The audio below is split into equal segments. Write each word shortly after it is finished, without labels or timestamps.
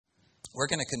We're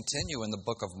going to continue in the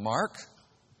book of Mark.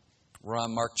 We're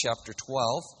on Mark chapter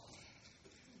 12.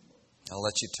 I'll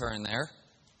let you turn there.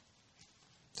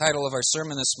 The title of our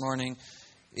sermon this morning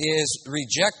is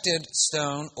Rejected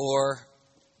Stone or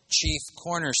Chief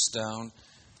Cornerstone,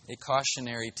 a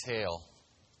Cautionary Tale.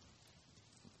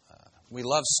 We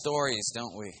love stories,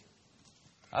 don't we?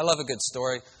 I love a good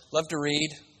story. Love to read.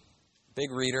 Big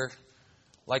reader.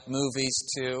 Like movies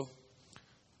too.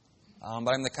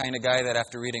 But I'm the kind of guy that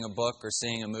after reading a book or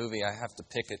seeing a movie, I have to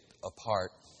pick it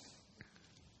apart.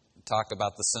 Talk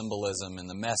about the symbolism and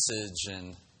the message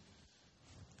and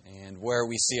where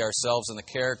we see ourselves in the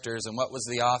characters and what was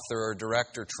the author or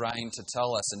director trying to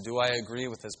tell us, and do I agree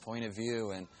with his point of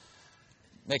view? And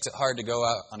it makes it hard to go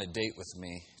out on a date with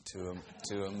me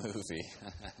to a movie.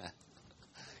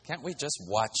 Can't we just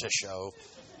watch a show?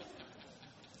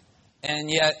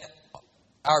 And yet,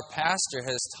 our pastor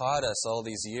has taught us all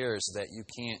these years that you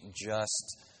can't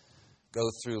just go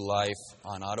through life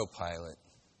on autopilot.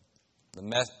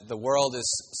 The world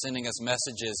is sending us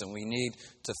messages, and we need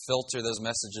to filter those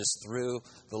messages through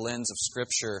the lens of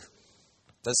Scripture.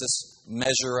 Does this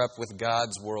measure up with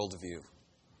God's worldview?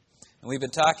 And we've been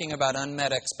talking about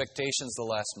unmet expectations the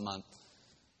last month.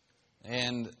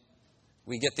 And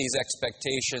we get these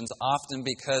expectations often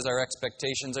because our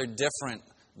expectations are different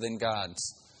than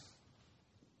God's.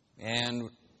 And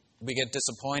we get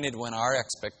disappointed when our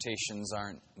expectations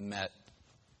aren't met.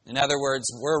 In other words,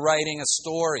 we're writing a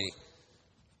story,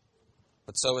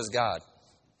 but so is God.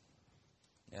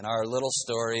 And our little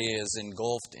story is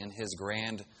engulfed in His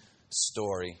grand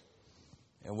story.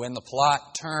 And when the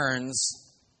plot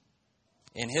turns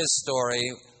in His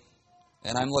story,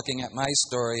 and I'm looking at my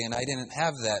story, and I didn't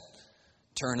have that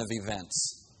turn of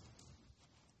events,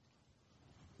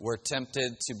 we're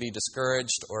tempted to be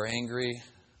discouraged or angry,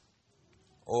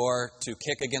 or to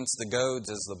kick against the goads,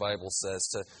 as the Bible says,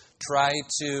 to try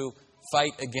to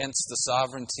fight against the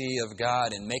sovereignty of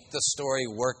God and make the story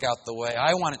work out the way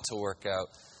I want it to work out.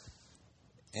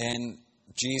 And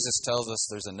Jesus tells us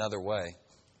there's another way.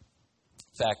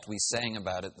 In fact, we sang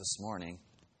about it this morning.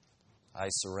 I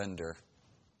surrender.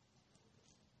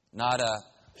 Not a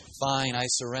fine, I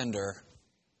surrender.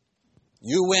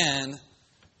 You win.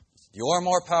 You're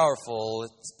more powerful.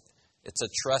 It's a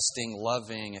trusting,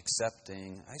 loving,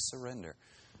 accepting, I surrender.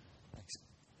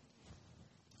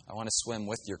 I want to swim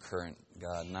with your current,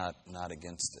 God, not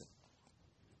against it.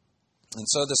 And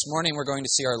so this morning we're going to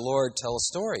see our Lord tell a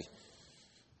story.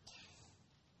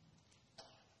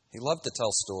 He loved to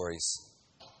tell stories.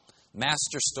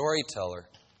 Master storyteller.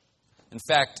 In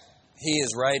fact, He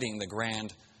is writing the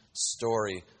grand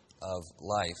story of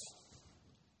life.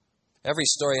 Every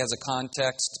story has a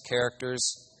context,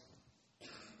 characters,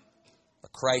 a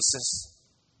crisis.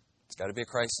 It's got to be a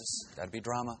crisis. It's got to be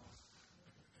drama.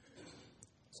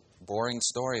 Boring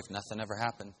story if nothing ever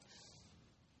happened.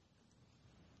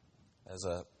 As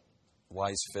a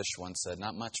wise fish once said,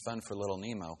 not much fun for little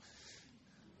Nemo.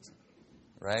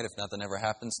 Right? If nothing ever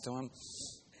happens to him.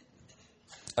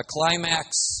 A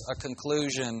climax, a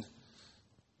conclusion,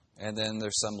 and then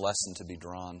there's some lesson to be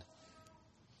drawn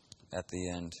at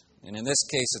the end. And in this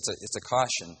case, it's a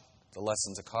caution. The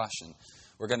lesson's a caution.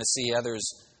 We're going to see others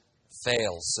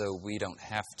fail so we don't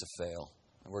have to fail.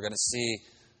 And we're going to see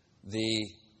the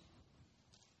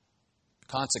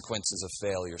consequences of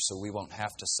failure so we won't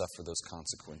have to suffer those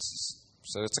consequences.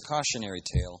 So it's a cautionary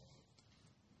tale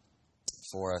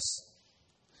for us.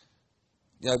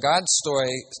 You know, God's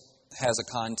story has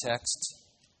a context.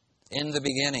 In the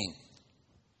beginning.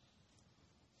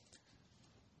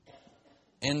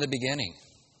 In the beginning.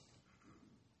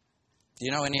 Do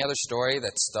you know any other story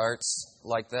that starts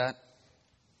like that?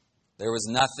 There was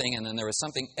nothing and then there was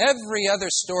something. Every other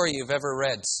story you've ever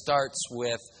read starts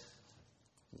with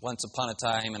once upon a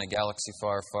time in a galaxy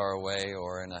far, far away,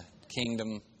 or in a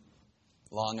kingdom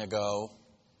long ago.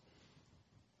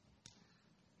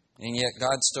 And yet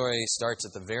God's story starts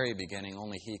at the very beginning.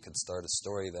 Only He could start a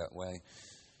story that way.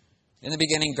 In the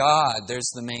beginning, God, there's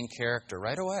the main character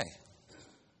right away.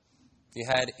 If you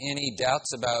had any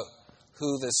doubts about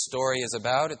who this story is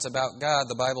about, it's about God.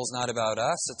 The Bible's not about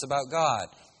us, it's about God.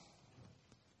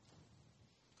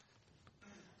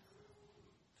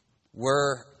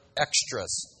 We're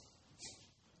extras.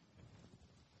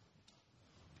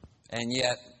 And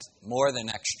yet, more than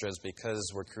extras,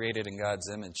 because we're created in God's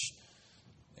image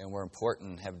and we're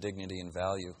important, have dignity and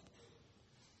value.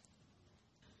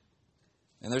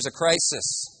 And there's a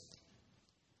crisis.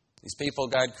 These people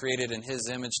God created in His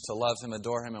image to love Him,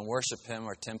 adore Him, and worship Him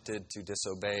are tempted to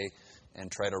disobey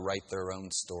and try to write their own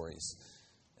stories.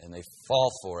 And they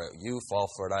fall for it. You fall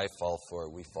for it, I fall for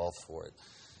it, we fall for it.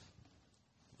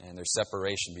 And there's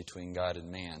separation between God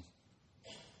and man.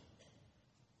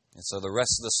 And so the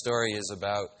rest of the story is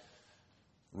about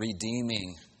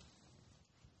redeeming,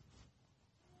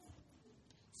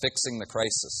 fixing the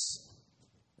crisis.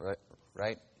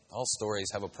 Right? All stories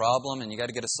have a problem, and you got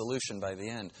to get a solution by the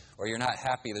end. Or you're not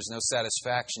happy, there's no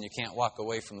satisfaction, you can't walk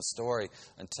away from the story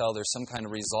until there's some kind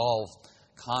of resolved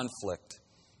conflict.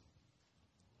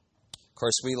 Of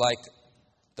course, we like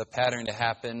the pattern to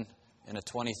happen in a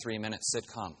 23-minute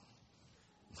sitcom.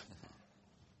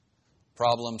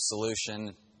 Problem,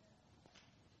 solution,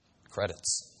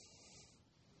 credits.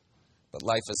 But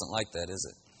life isn't like that,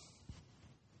 is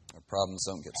it? Our problems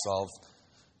don't get solved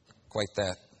quite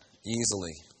that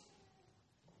easily.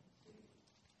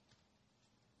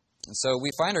 And so we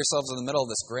find ourselves in the middle of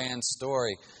this grand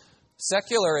story.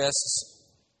 Secularists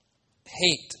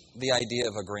hate the idea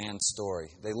of a grand story.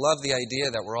 They love the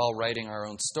idea that we're all writing our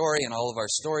own story and all of our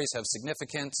stories have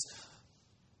significance,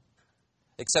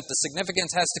 except the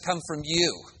significance has to come from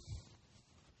you.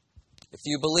 If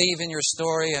you believe in your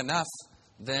story enough,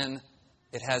 then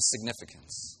it has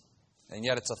significance. And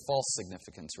yet it's a false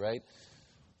significance, right?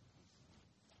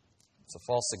 It's a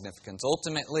false significance.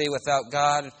 Ultimately, without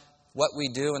God, what we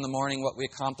do in the morning, what we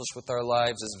accomplish with our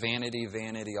lives is vanity,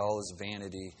 vanity, all is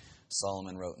vanity,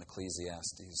 Solomon wrote in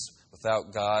Ecclesiastes.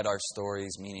 Without God, our story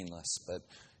is meaningless. But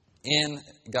in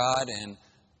God and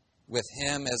with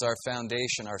Him as our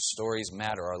foundation, our stories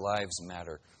matter, our lives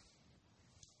matter.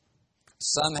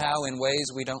 Somehow, in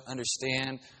ways we don't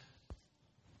understand,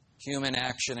 human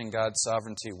action and God's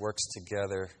sovereignty works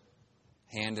together,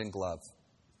 hand in glove.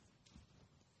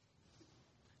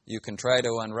 You can try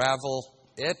to unravel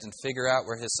it and figure out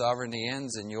where His sovereignty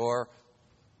ends and your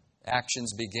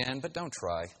actions begin, but don't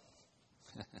try.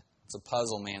 It's a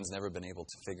puzzle man's never been able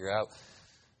to figure out.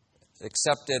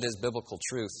 Accept it as biblical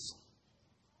truth.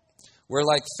 We're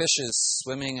like fishes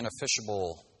swimming in a fish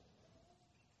bowl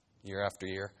year after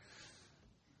year.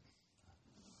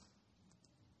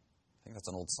 I think that's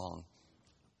an old song.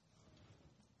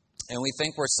 And we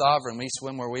think we're sovereign. We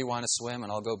swim where we want to swim,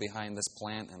 and I'll go behind this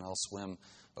plant, and I'll swim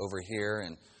over here.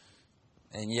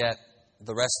 And yet,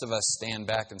 the rest of us stand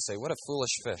back and say, what a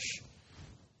foolish fish.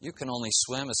 You can only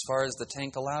swim as far as the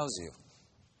tank allows you.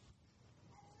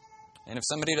 And if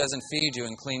somebody doesn't feed you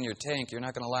and clean your tank, you're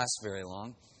not going to last very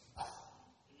long.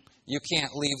 You can't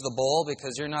leave the bowl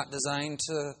because you're not designed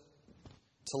to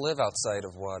live outside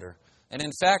of water. And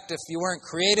in fact, if you weren't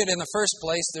created in the first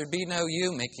place, there'd be no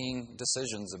you making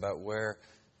decisions about where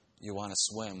you want to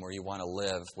swim, where you want to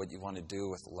live, what you want to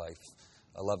do with life.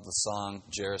 I love the song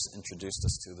Jairus introduced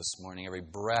us to this morning. Every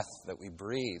breath that we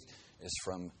breathe is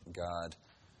from God.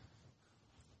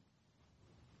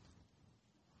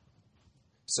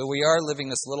 So we are living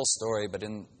this little story, but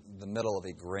in the middle of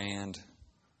a grand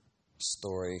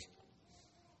story.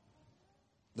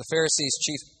 The Pharisees,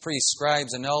 chief priests,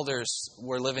 scribes, and elders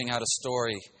were living out a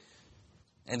story.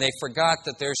 And they forgot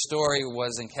that their story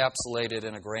was encapsulated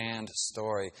in a grand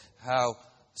story. How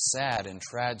sad and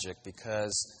tragic,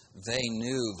 because they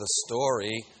knew the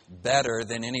story better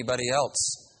than anybody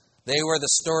else. They were the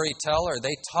storyteller.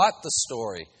 They taught the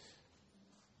story.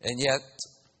 And yet,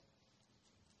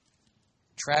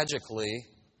 tragically,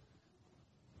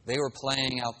 they were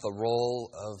playing out the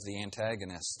role of the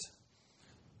antagonist.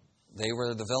 They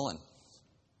were the villain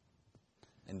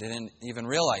and didn't even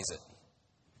realize it.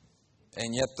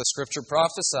 And yet the Scripture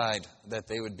prophesied that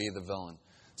they would be the villain.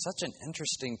 Such an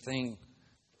interesting thing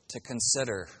to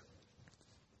consider.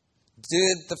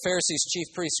 Did the Pharisees, chief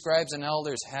priests, scribes, and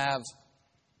elders have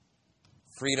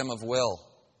freedom of will?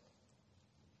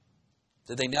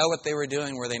 Did they know what they were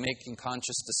doing? Were they making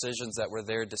conscious decisions that were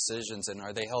their decisions? And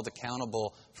are they held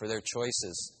accountable for their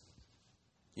choices?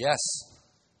 Yes.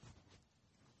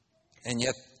 And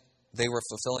yet they were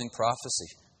fulfilling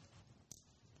prophecy.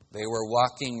 They were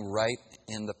walking right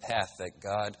in the path that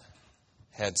God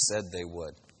had said they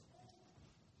would.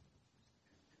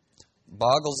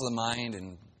 Boggles the mind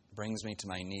and brings me to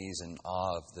my knees in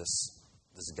awe of this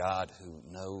God who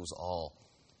knows all.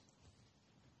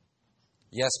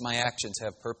 Yes, my actions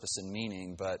have purpose and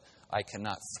meaning, but I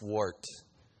cannot thwart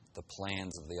the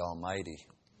plans of the Almighty.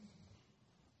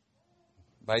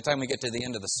 By the time we get to the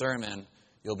end of the sermon,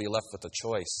 you'll be left with a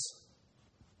choice.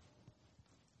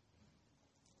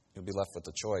 You'll be left with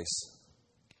a choice.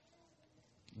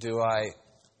 Do I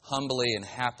humbly and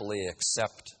happily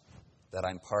accept that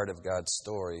I'm part of God's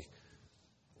story,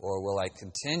 or will I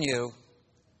continue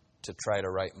to try to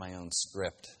write my own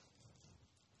script?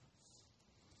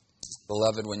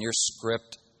 Beloved, when your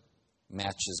script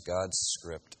matches God's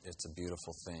script, it's a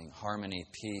beautiful thing. Harmony,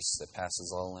 peace that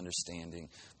passes all understanding.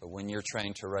 But when you're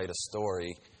trying to write a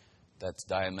story that's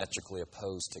diametrically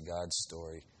opposed to God's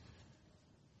story.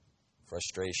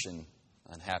 Frustration,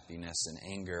 unhappiness, and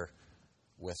anger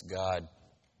with God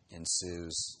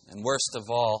ensues. And worst of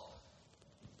all,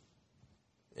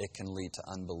 it can lead to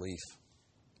unbelief,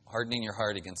 hardening your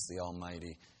heart against the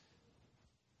Almighty.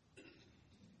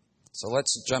 So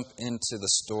let's jump into the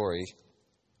story.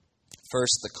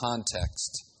 First, the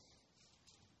context,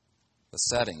 the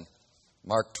setting.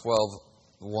 Mark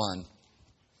 12:1.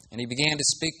 And he began to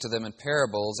speak to them in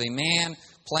parables. A man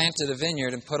planted a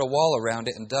vineyard and put a wall around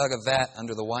it and dug a vat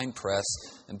under the winepress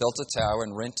and built a tower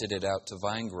and rented it out to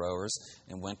vine growers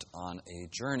and went on a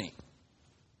journey.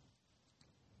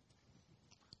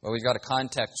 Well, we've got a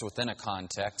context within a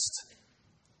context.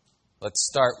 Let's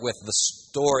start with the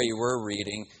story we're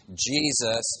reading.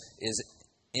 Jesus is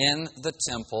in the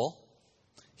temple.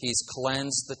 He's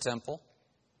cleansed the temple.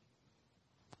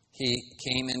 He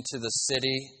came into the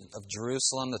city of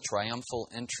Jerusalem, the triumphal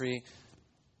entry.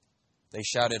 They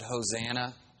shouted,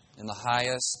 Hosanna in the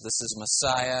highest. This is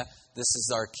Messiah. This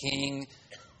is our King.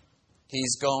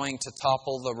 He's going to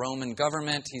topple the Roman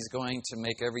government. He's going to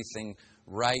make everything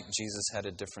right. Jesus had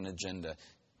a different agenda.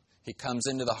 He comes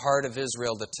into the heart of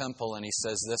Israel, the temple, and he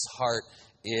says, this heart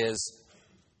is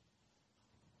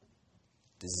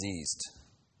diseased.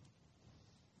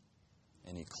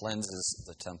 And he cleanses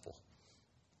the temple.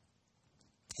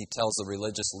 He tells the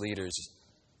religious leaders,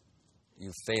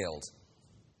 you failed.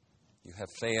 You have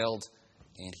failed,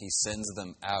 and he sends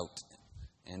them out.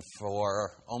 And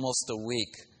for almost a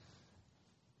week,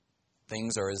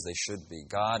 things are as they should be.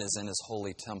 God is in his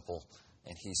holy temple,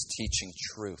 and he's teaching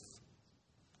truth.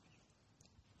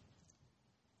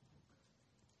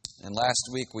 And last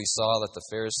week we saw that the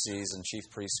Pharisees and chief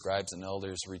priests, scribes, and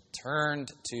elders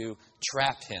returned to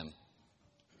trap him.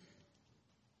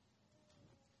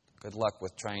 Good luck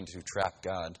with trying to trap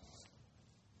God.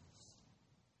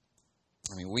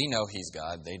 I mean, we know he's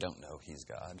God. They don't know he's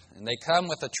God. And they come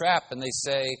with a trap and they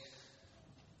say,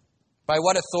 by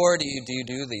what authority do you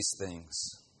do these things?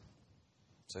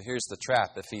 So here's the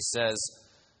trap. If he says,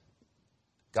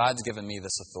 God's given me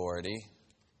this authority,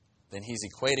 then he's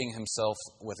equating himself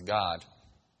with God.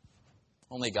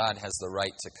 Only God has the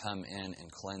right to come in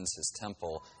and cleanse his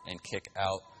temple and kick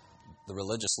out the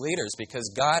religious leaders,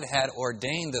 because God had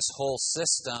ordained this whole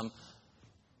system,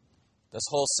 this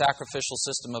whole sacrificial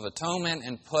system of atonement,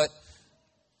 and put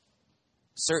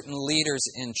certain leaders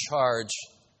in charge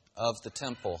of the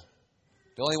temple.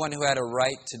 The only one who had a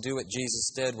right to do what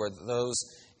Jesus did were those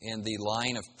in the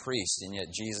line of priests, and yet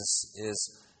Jesus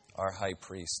is our high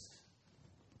priest.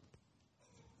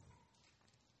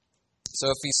 So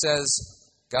if he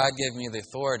says, God gave me the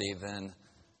authority, then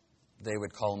they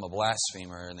would call him a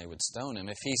blasphemer and they would stone him.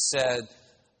 If he said,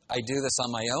 I do this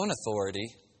on my own authority,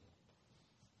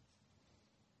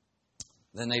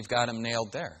 then they've got him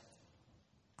nailed there.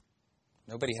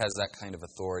 Nobody has that kind of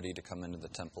authority to come into the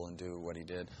temple and do what he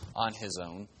did on his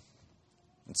own.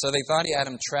 And so they thought he had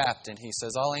him trapped, and he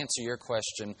says, I'll answer your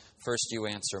question, first you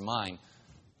answer mine.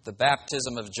 The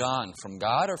baptism of John, from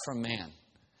God or from man?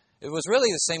 It was really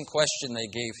the same question they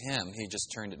gave him. He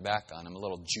just turned it back on him, a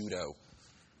little judo.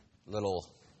 Little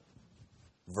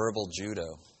verbal judo.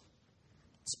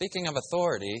 Speaking of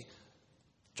authority,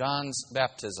 John's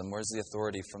baptism, where's the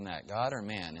authority from that? God or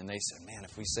man? And they said, man,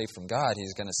 if we say from God,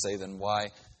 he's going to say, then why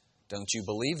don't you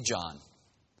believe John?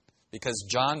 Because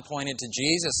John pointed to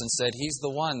Jesus and said, he's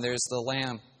the one, there's the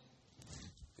Lamb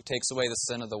who takes away the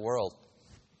sin of the world.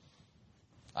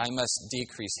 I must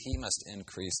decrease, he must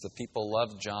increase. The people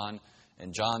loved John,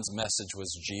 and John's message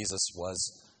was Jesus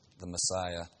was the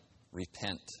Messiah.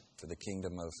 Repent, for the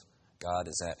kingdom of God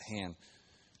is at hand.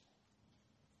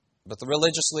 But the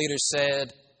religious leaders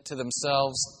said to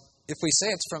themselves, if we say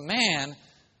it's from man,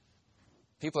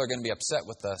 people are going to be upset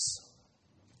with us.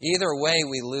 Either way,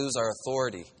 we lose our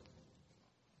authority.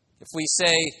 If we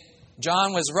say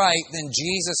John was right, then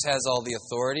Jesus has all the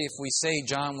authority. If we say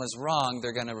John was wrong,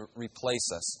 they're going to replace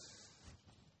us.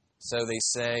 So they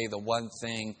say the one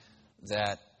thing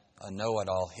that a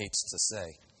know-it-all hates to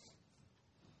say.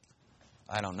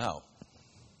 I don't know.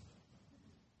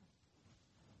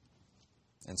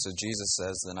 And so Jesus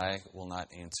says, then I will not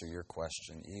answer your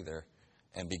question either,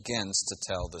 and begins to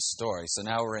tell the story. So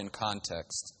now we're in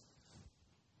context.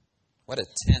 What a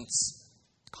tense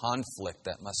conflict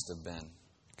that must have been.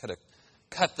 Could have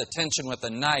cut the tension with a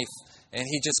knife, and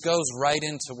he just goes right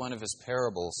into one of his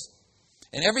parables.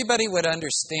 And everybody would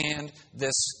understand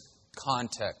this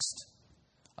context.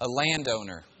 A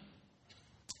landowner,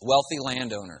 wealthy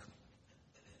landowner,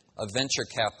 a venture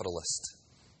capitalist,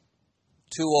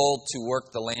 too old to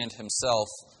work the land himself,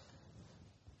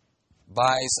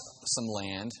 buys some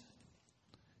land,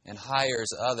 and hires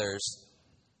others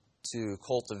to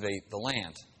cultivate the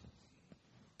land,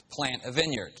 to plant a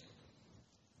vineyard.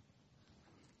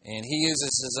 And he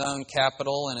uses his own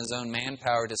capital and his own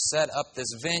manpower to set up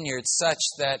this vineyard such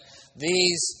that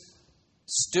these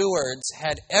stewards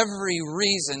had every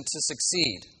reason to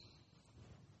succeed.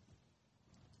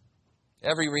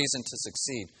 Every reason to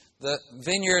succeed. The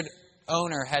vineyard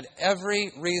owner had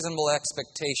every reasonable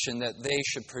expectation that they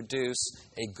should produce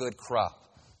a good crop.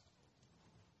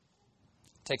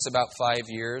 It takes about 5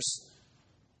 years.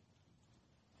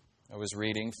 I was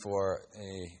reading for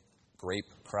a grape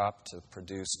crop to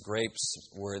produce grapes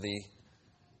worthy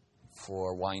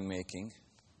for winemaking.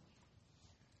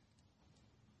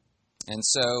 And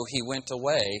so he went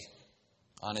away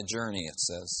on a journey, it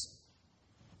says.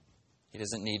 He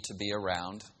doesn't need to be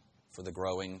around for the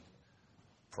growing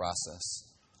process.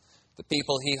 The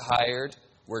people he hired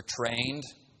were trained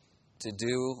to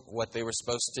do what they were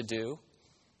supposed to do.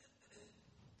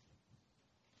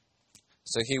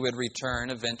 So he would return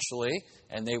eventually,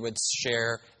 and they would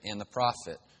share in the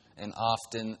profit. And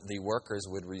often the workers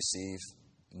would receive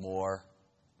more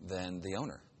than the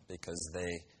owner because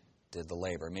they did the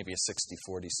labor. Maybe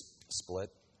a 60-40 split.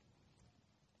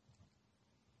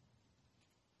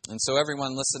 And so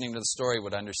everyone listening to the story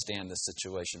would understand this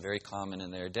situation. Very common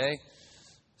in their day.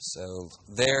 So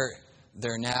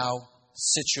they're now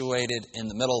situated in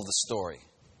the middle of the story.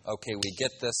 Okay, we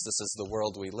get this. This is the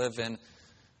world we live in.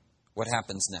 What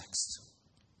happens next?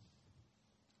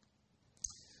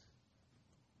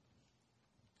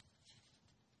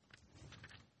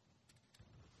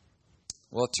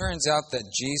 Well, it turns out that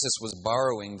Jesus was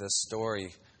borrowing this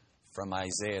story from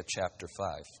Isaiah chapter 5.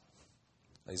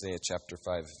 Isaiah chapter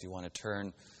 5. If you want to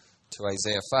turn to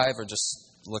Isaiah 5 or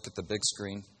just look at the big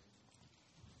screen.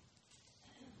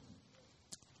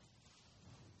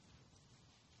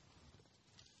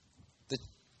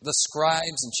 The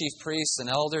scribes and chief priests and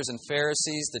elders and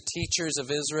Pharisees, the teachers of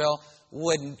Israel,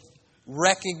 would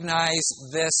recognize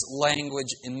this language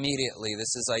immediately.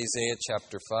 This is Isaiah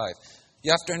chapter 5.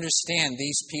 You have to understand,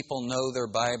 these people know their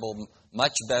Bible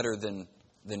much better than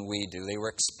we do. They were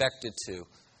expected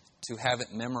to have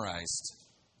it memorized.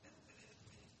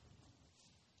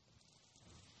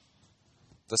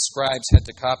 The scribes had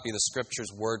to copy the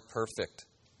Scriptures word perfect.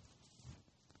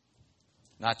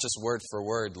 Not just word for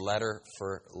word, letter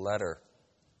for letter.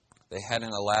 They had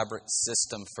an elaborate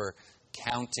system for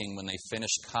counting when they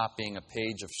finished copying a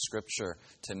page of Scripture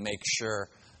to make sure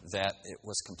that it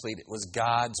was complete. It was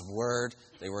God's Word.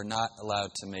 They were not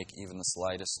allowed to make even the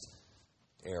slightest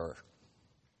error.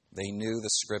 They knew the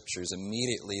Scriptures.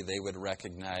 Immediately they would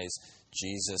recognize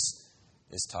Jesus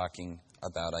is talking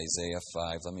about Isaiah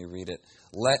 5. Let me read it.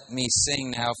 Let me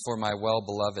sing now for my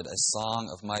well-beloved, a song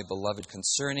of my beloved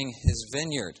concerning his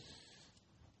vineyard.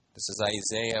 This is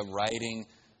Isaiah writing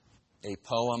a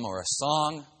poem or a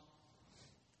song.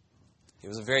 He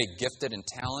was a very gifted and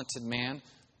talented man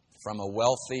from a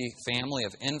wealthy family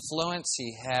of influence.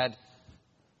 He had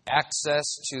access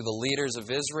to the leaders of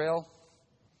Israel.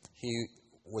 He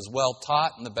was well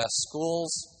taught in the best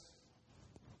schools.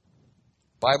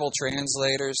 Bible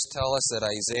translators tell us that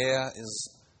Isaiah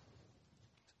is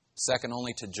second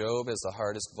only to Job as the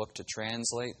hardest book to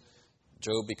translate.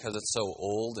 Job because it's so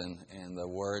old and the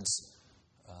words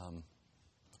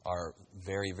are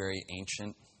very, very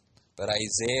ancient. But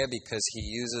Isaiah because he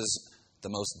uses the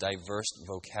most diverse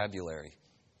vocabulary.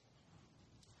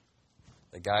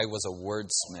 The guy was a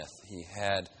wordsmith. He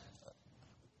had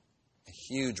a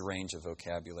huge range of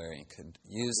vocabulary and could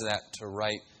use that to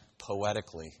write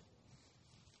poetically.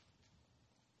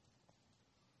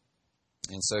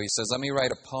 And so he says, let me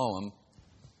write a poem,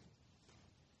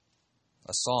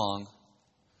 a song.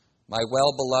 My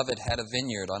well-beloved had a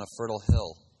vineyard on a fertile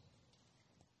hill.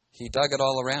 He dug it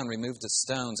all around, removed its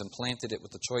stones, and planted it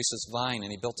with the choicest vine,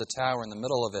 and he built a tower in the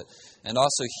middle of it, and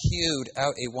also hewed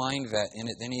out a wine vat in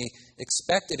it. Then he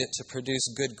expected it to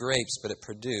produce good grapes, but it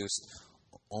produced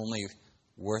only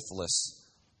worthless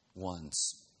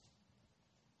ones.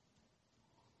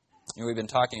 And we've been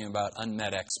talking about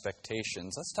unmet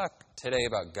expectations. Let's talk today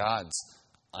about God's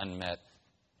unmet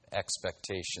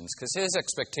expectations, because his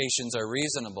expectations are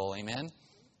reasonable. Amen?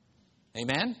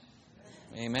 Amen?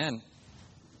 Amen.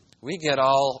 We get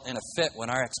all in a fit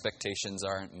when our expectations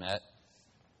aren't met.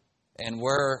 And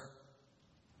we're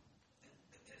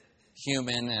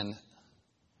human and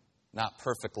not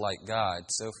perfect like God.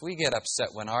 So if we get upset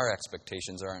when our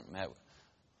expectations aren't met,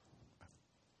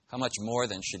 how much more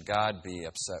then should God be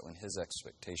upset when his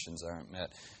expectations aren't met?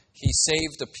 He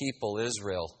saved the people,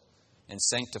 Israel, and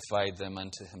sanctified them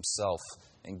unto himself,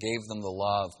 and gave them the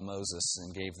law of Moses,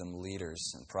 and gave them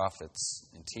leaders and prophets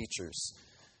and teachers.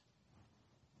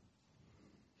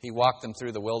 He walked them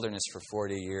through the wilderness for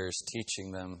 40 years,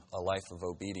 teaching them a life of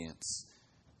obedience.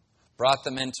 Brought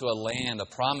them into a land, a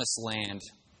promised land,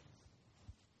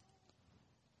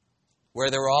 where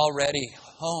there were already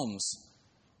homes.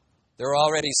 There were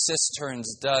already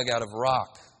cisterns dug out of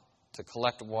rock to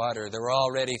collect water. There were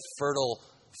already fertile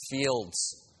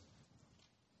fields.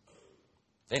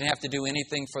 They didn't have to do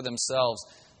anything for themselves.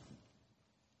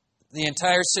 The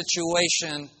entire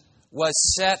situation was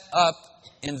set up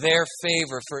in their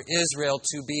favor for Israel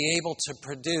to be able to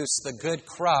produce the good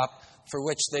crop for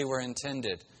which they were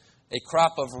intended. A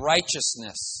crop of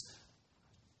righteousness.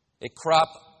 A crop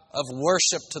of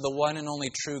worship to the one and only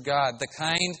true God. The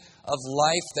kind of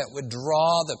life that would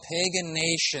draw the pagan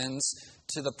nations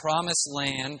to the promised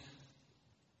land,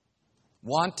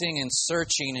 wanting and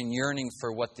searching and yearning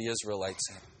for what the Israelites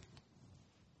had.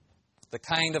 The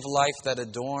kind of life that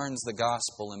adorns the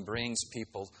gospel and brings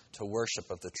people to worship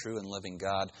of the true and living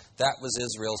God. That was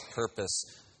Israel's purpose,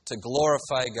 to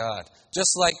glorify God.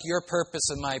 Just like your purpose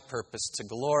and my purpose, to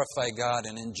glorify God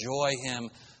and enjoy Him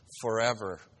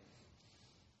forever.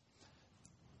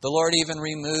 The Lord even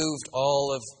removed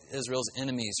all of Israel's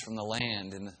enemies from the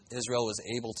land, and Israel was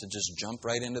able to just jump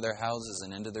right into their houses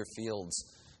and into their fields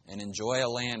and enjoy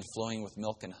a land flowing with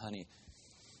milk and honey.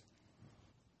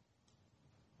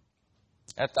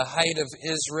 At the height of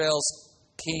Israel's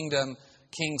kingdom,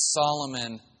 King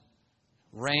Solomon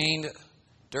reigned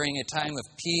during a time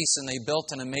of peace, and they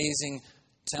built an amazing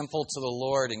temple to the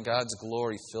Lord, and God's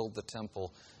glory filled the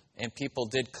temple. And people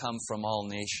did come from all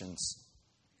nations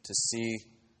to see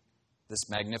this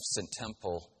magnificent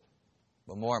temple,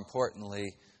 but more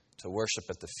importantly, to worship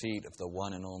at the feet of the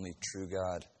one and only true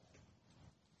God.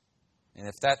 And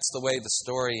if that's the way the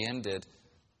story ended,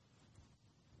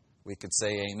 we could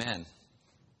say amen.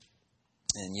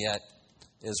 And yet,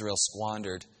 Israel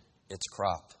squandered its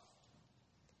crop.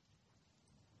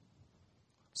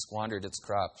 Squandered its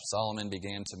crop. Solomon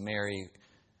began to marry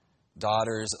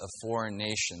daughters of foreign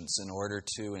nations in order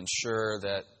to ensure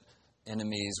that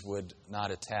enemies would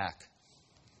not attack.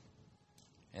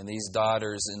 And these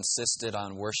daughters insisted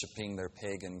on worshiping their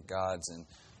pagan gods. And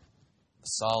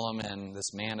Solomon,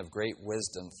 this man of great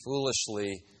wisdom,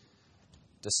 foolishly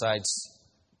decides,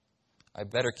 I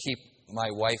better keep my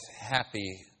wife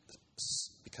happy,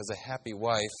 because a happy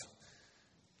wife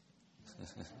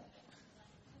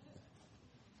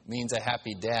means a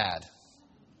happy dad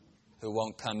who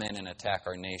won't come in and attack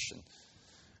our nation.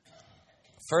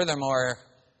 Furthermore,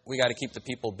 we got to keep the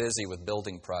people busy with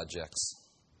building projects.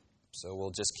 So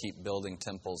we'll just keep building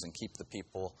temples and keep the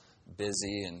people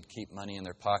busy and keep money in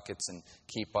their pockets and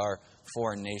keep our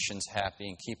foreign nations happy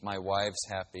and keep my wives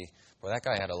happy. Boy, that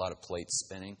guy had a lot of plates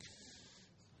spinning.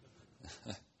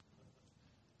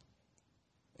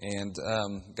 And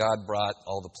God brought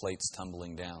all the plates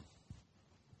tumbling down.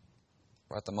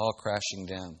 Brought them all crashing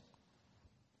down.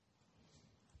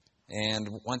 And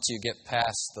once you get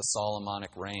past the Solomonic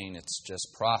reign, it's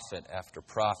just prophet after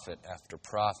prophet after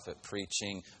prophet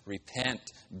preaching, repent,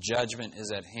 judgment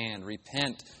is at hand.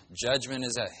 Repent, judgment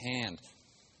is at hand.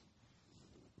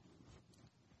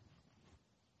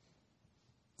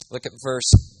 Look at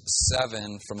verse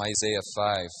 7 from Isaiah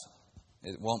 5.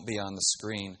 It won't be on the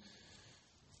screen.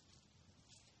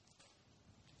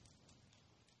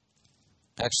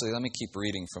 Actually, let me keep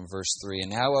reading from verse 3.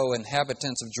 And now, O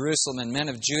inhabitants of Jerusalem and men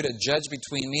of Judah, judge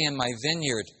between me and my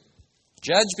vineyard.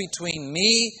 Judge between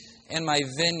me and my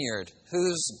vineyard.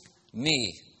 Who's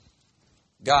me?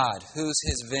 God. Who's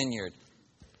His vineyard?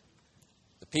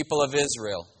 The people of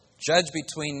Israel. Judge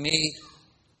between me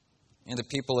and the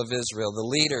people of Israel. The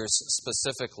leaders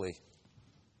specifically.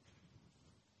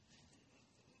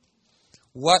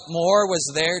 What more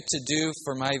was there to do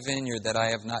for my vineyard that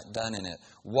I have not done in it?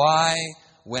 Why,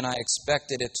 when I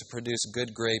expected it to produce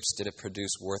good grapes, did it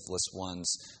produce worthless ones?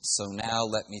 So now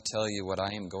let me tell you what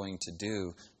I am going to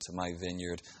do to my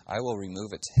vineyard. I will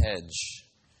remove its hedge,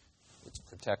 its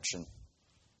protection,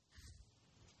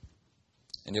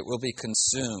 and it will be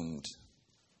consumed.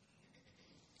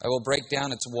 I will break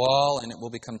down its wall, and it will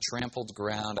become trampled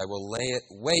ground. I will lay it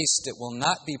waste. It will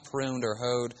not be pruned or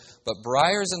hoed, but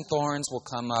briars and thorns will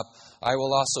come up. I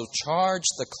will also charge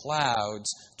the clouds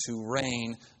to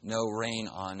rain no rain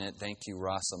on it. Thank you,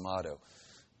 Ross Amato.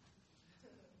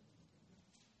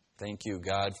 Thank you,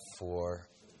 God, for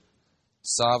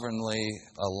sovereignly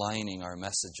aligning our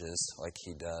messages like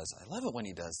He does. I love it when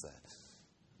He does that.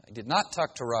 I did not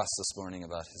talk to Ross this morning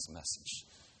about his message.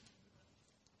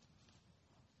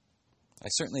 I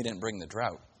certainly didn't bring the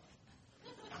drought.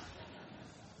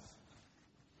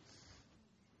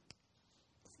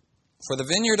 For the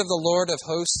vineyard of the Lord of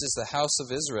hosts is the house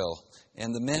of Israel.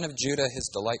 and the men of Judah his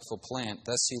delightful plant.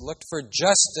 Thus he looked for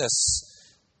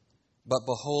justice, but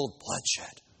behold,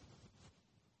 bloodshed.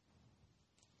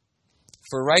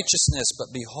 For righteousness,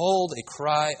 but behold, a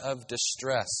cry of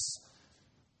distress.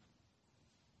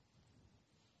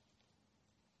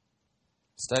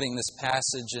 Studying this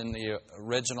passage in the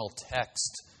original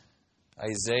text,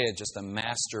 Isaiah, just a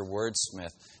master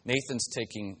wordsmith. Nathan's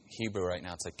taking Hebrew right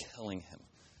now. It's like killing him.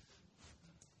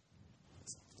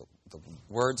 The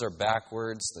words are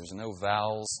backwards. There's no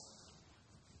vowels.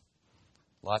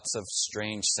 Lots of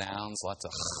strange sounds. Lots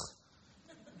of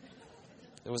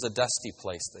It was a dusty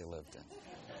place they lived in.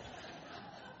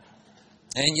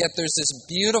 And yet there's this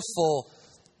beautiful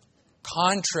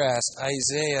contrast,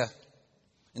 Isaiah,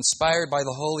 inspired by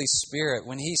the Holy Spirit,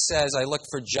 when he says, I look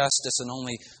for justice and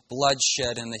only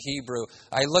bloodshed in the Hebrew.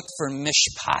 I looked for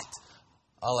mishpat.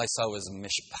 All I saw was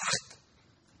mishpat.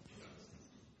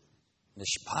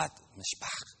 Mishpat,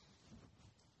 mishpat.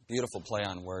 Beautiful play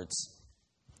on words.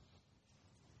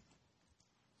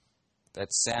 That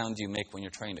sound you make when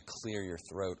you're trying to clear your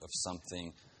throat of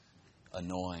something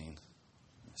annoying.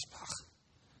 Mishpat.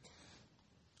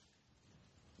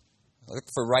 I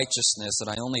looked for righteousness, and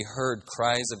I only heard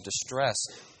cries of distress.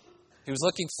 He was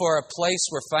looking for a place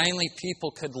where finally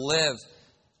people could live,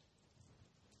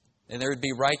 and there would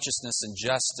be righteousness and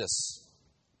justice.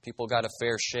 People got a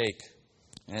fair shake,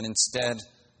 and instead,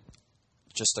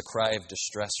 just a cry of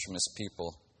distress from his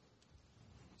people.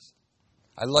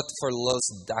 I looked for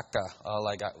Los Daka. All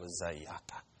I got was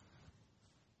Zayaka.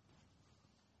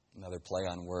 Another play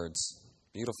on words.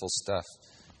 Beautiful stuff.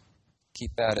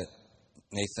 Keep at it,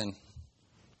 Nathan.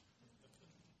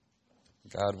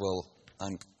 God will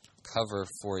uncover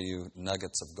for you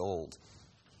nuggets of gold.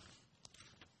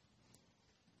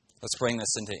 Let's bring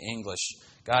this into English.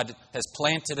 God has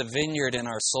planted a vineyard in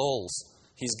our souls.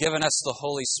 He's given us the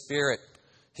Holy Spirit.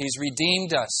 He's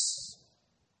redeemed us.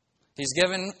 He's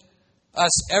given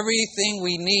us everything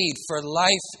we need for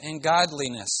life and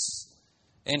godliness.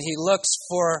 And He looks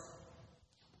for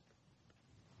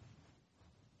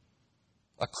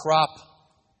a crop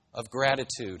of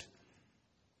gratitude.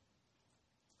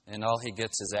 And all He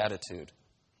gets is attitude.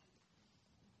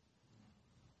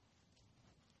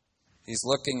 He's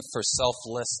looking for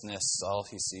selflessness. All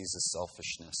He sees is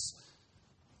selfishness.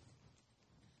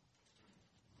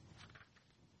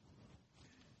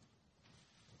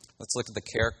 Let's look at the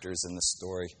characters in this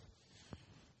story.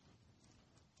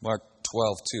 Mark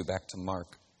 12:2, back to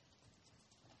Mark.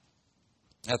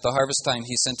 At the harvest time,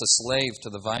 he sent a slave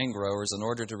to the vine growers in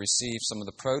order to receive some of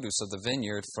the produce of the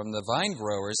vineyard from the vine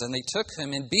growers, and they took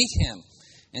him and beat him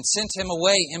and sent him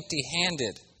away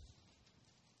empty-handed.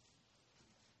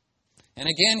 And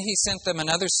again he sent them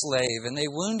another slave, and they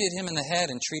wounded him in the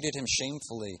head and treated him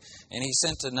shamefully. And he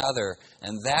sent another,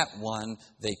 and that one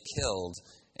they killed.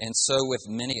 And so with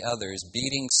many others,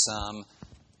 beating some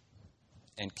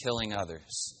and killing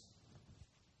others.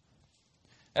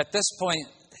 At this point,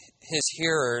 his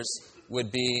hearers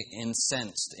would be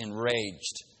incensed,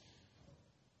 enraged,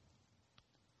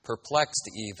 perplexed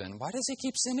even. Why does he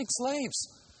keep sending slaves?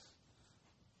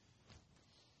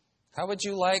 How would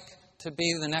you like to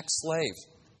be the next slave?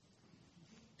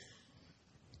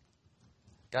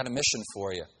 Got a mission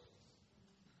for you.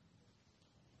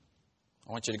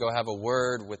 I want you to go have a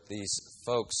word with these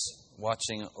folks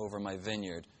watching over my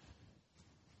vineyard.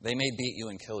 They may beat you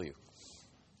and kill you.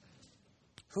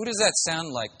 Who does that sound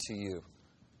like to you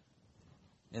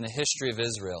in the history of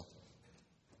Israel?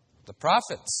 The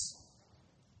prophets.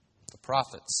 The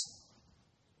prophets.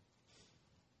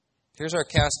 Here's our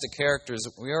cast of characters.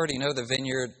 We already know the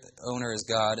vineyard owner is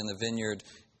God and the vineyard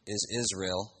is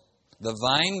Israel. The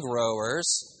vine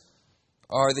growers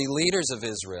are the leaders of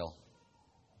Israel.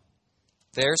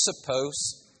 They're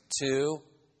supposed to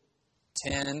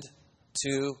tend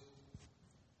to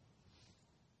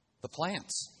the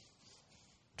plants,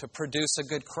 to produce a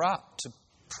good crop, to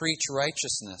preach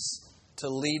righteousness, to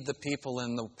lead the people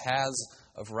in the paths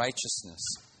of righteousness.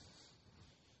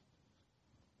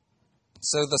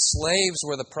 So the slaves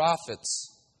were the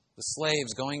prophets, the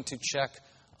slaves going to check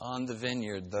on the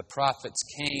vineyard. The prophets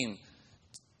came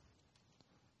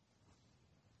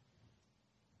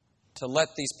to let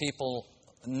these people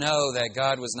know that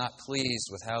God was not pleased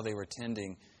with how they were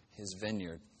tending His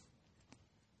vineyard.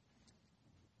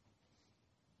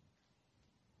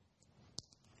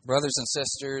 Brothers and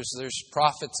sisters, there's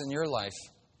prophets in your life.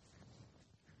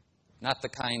 Not the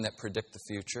kind that predict the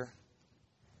future.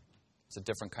 It's a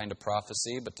different kind of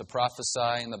prophecy, but to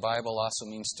prophesy in the Bible also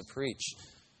means to preach.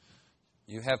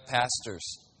 You have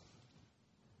pastors.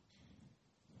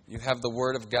 You have the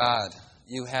Word of God.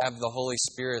 You have the Holy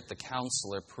Spirit, the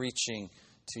counselor, preaching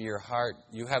to your heart.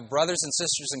 You have brothers and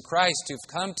sisters in Christ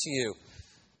who've come to you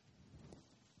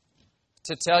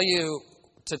to tell you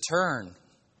to turn,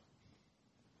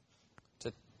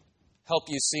 to help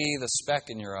you see the speck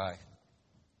in your eye.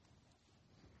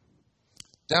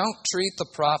 Don't treat the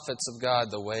prophets of God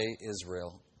the way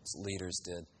Israel's leaders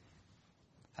did.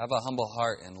 Have a humble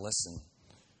heart and listen.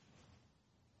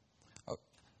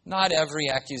 Not every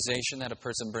accusation that a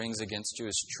person brings against you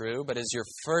is true, but is your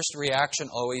first reaction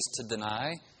always to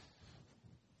deny?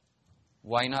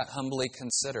 Why not humbly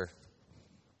consider?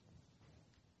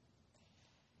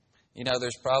 You know,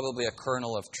 there's probably a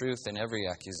kernel of truth in every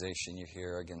accusation you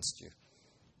hear against you.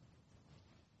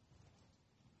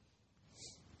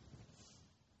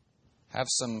 Have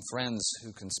some friends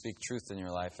who can speak truth in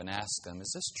your life and ask them,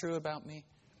 is this true about me?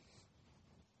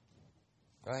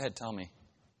 Go ahead, tell me.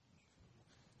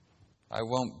 I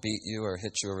won't beat you or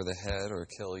hit you over the head or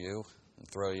kill you and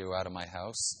throw you out of my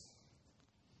house.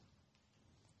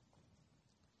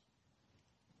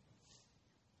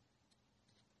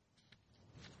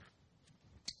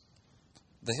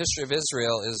 The history of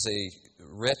Israel is a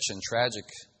rich and tragic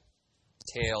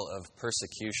tale of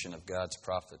persecution of God's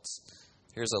prophets.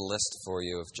 Here's a list for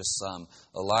you of just some.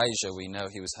 Elijah, we know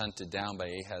he was hunted down by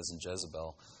Ahaz and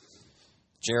Jezebel.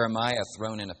 Jeremiah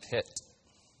thrown in a pit,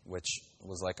 which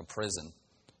was like a prison.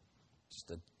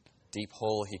 Just a deep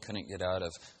hole he couldn't get out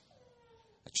of.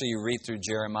 Actually, you read through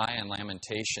Jeremiah and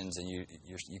Lamentations and you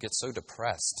get so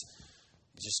depressed.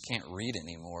 You just can't read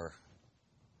anymore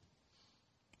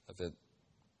of it.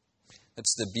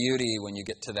 It's the beauty when you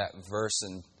get to that verse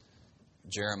in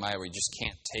Jeremiah where you just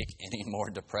can't take any more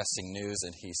depressing news,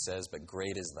 and he says, but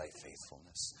great is thy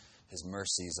faithfulness. His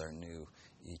mercies are new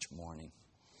each morning.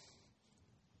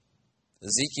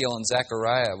 Ezekiel and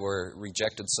Zechariah were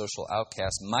rejected social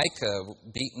outcasts. Micah,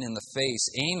 beaten in the face.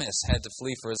 Amos had to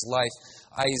flee for his life.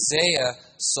 Isaiah,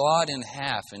 sawed in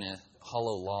half in a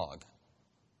hollow log.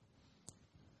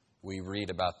 We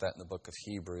read about that in the book of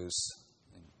Hebrews.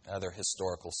 Other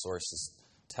historical sources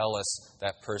tell us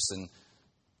that person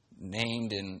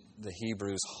named in the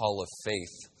Hebrews Hall of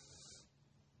Faith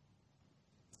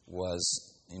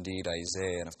was indeed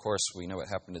Isaiah. And of course, we know what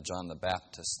happened to John the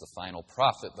Baptist, the final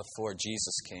prophet before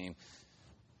Jesus came,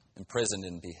 imprisoned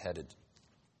and beheaded.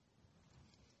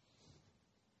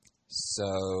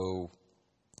 So,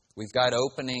 we've got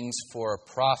openings for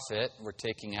a prophet. We're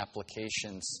taking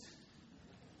applications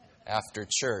after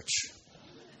church.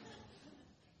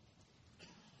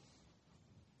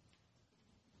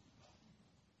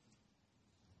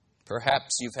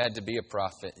 Perhaps you've had to be a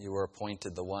prophet. You were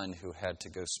appointed the one who had to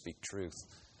go speak truth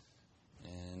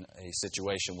in a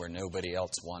situation where nobody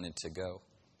else wanted to go.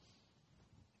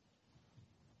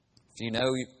 If you know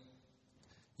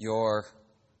your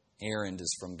errand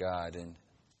is from God and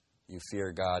you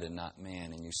fear God and not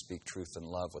man, and you speak truth and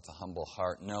love with a humble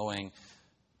heart, knowing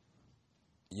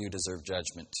you deserve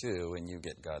judgment too and you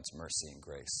get God's mercy and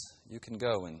grace, you can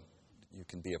go and you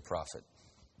can be a prophet.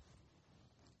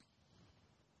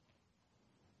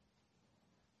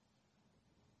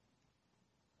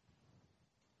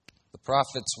 The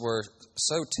prophets were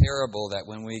so terrible that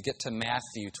when we get to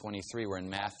Matthew 23, we're in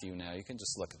Matthew now. You can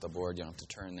just look at the board. You don't have to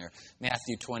turn there.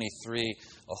 Matthew 23,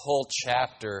 a whole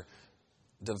chapter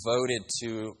devoted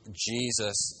to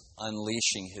Jesus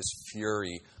unleashing his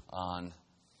fury on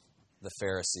the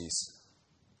Pharisees.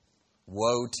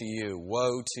 Woe to you,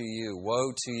 woe to you,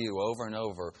 woe to you, over and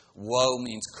over. Woe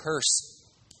means curse.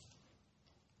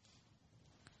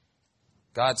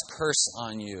 God's curse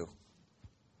on you.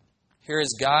 Here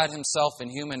is God himself in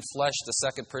human flesh, the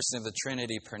second person of the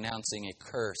Trinity, pronouncing a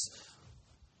curse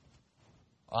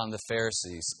on the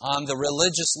Pharisees, on the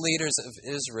religious leaders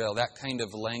of Israel. That kind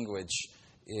of language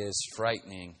is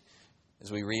frightening.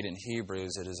 As we read in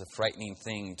Hebrews, it is a frightening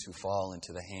thing to fall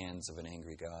into the hands of an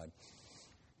angry God.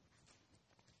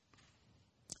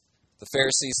 The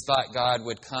Pharisees thought God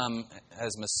would come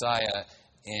as Messiah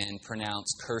and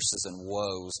pronounce curses and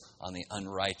woes on the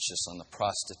unrighteous, on the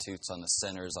prostitutes, on the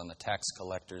sinners, on the tax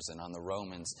collectors, and on the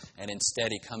Romans. And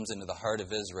instead he comes into the heart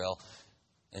of Israel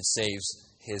and saves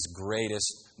his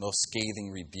greatest, most scathing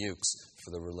rebukes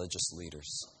for the religious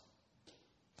leaders.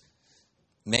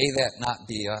 May that not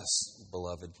be us,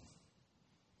 beloved.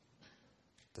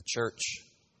 The church,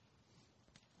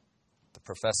 the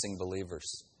professing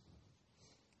believers.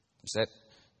 There's that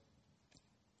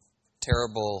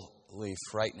terribly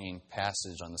frightening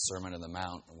passage on the Sermon on the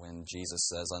Mount when Jesus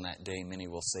says, on that day many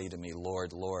will say to me,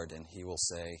 Lord, Lord, and he will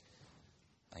say,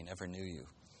 I never knew you.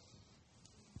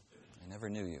 I never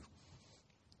knew you.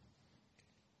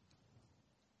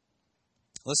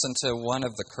 Listen to one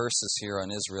of the curses here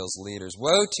on Israel's leaders.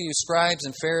 Woe to you, scribes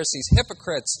and Pharisees,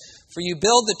 hypocrites, for you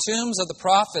build the tombs of the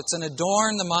prophets and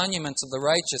adorn the monuments of the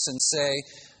righteous and say,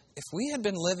 if we had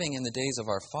been living in the days of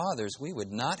our fathers, we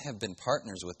would not have been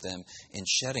partners with them in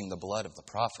shedding the blood of the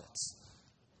prophets.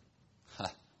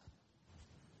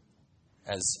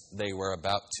 As they were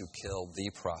about to kill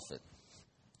the prophet.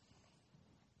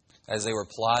 As they were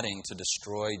plotting to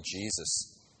destroy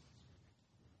Jesus.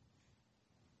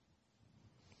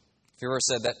 Have you ever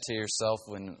said that to yourself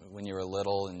when you were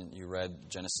little and you read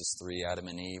Genesis 3, Adam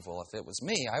and Eve? Well, if it was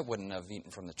me, I wouldn't have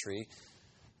eaten from the tree.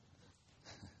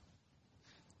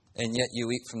 And yet you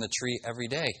eat from the tree every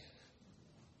day.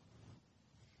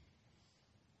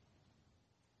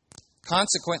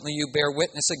 Consequently, you bear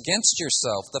witness against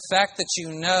yourself. The fact that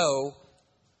you know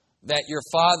that your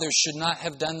fathers should not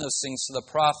have done those things to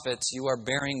the prophets, you are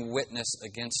bearing witness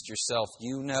against yourself.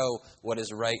 You know what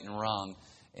is right and wrong,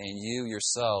 and you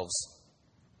yourselves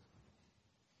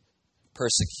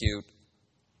persecute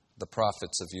the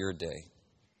prophets of your day.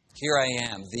 Here I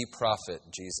am, the prophet,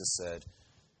 Jesus said,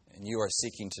 and you are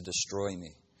seeking to destroy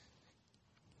me.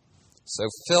 So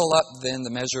fill up then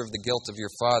the measure of the guilt of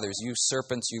your fathers. You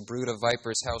serpents, you brood of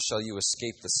vipers, how shall you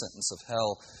escape the sentence of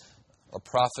hell? A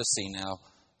prophecy now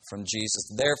from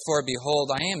Jesus. Therefore,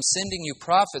 behold, I am sending you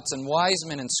prophets and wise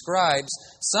men and scribes.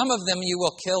 Some of them you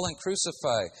will kill and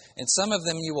crucify, and some of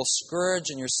them you will scourge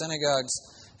in your synagogues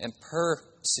and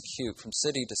persecute from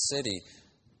city to city.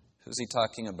 Who's he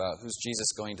talking about? Who's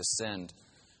Jesus going to send?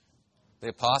 The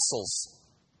apostles.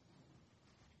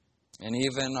 And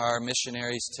even our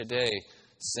missionaries today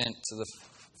sent to the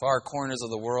far corners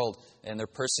of the world, and they're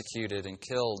persecuted and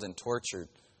killed and tortured.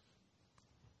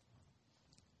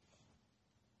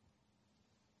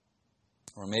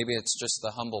 Or maybe it's just the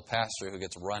humble pastor who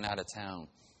gets run out of town.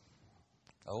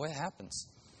 Oh, it happens.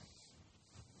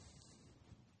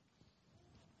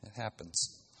 It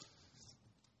happens.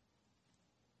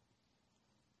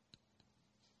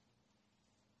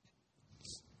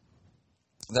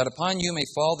 That upon you may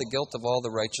fall the guilt of all the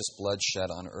righteous blood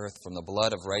shed on earth, from the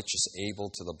blood of righteous Abel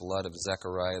to the blood of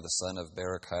Zechariah, the son of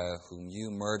Berechiah, whom you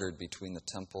murdered between the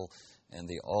temple and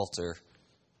the altar.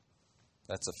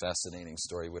 That's a fascinating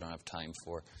story we don't have time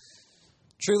for.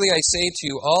 Truly I say to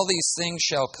you, all these things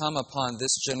shall come upon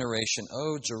this generation.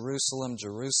 O Jerusalem,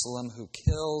 Jerusalem, who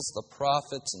kills the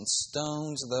prophets and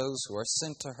stones those who are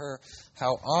sent to her.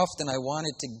 How often I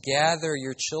wanted to gather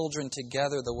your children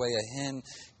together the way a hen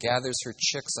gathers her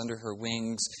chicks under her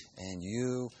wings, and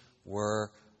you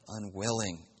were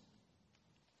unwilling.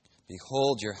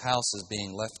 Behold, your house is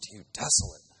being left to you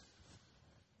desolate.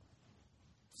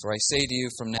 For I say to you,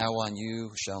 from now on you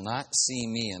shall not see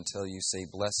me until you say,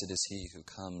 blessed is he who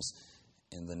comes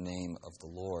in the name of the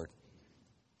Lord.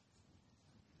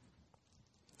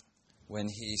 When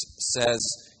he says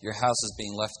your house is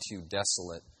being left to you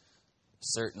desolate,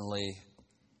 certainly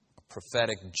a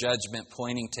prophetic judgment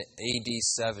pointing to AD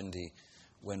 70,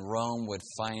 when Rome would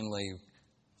finally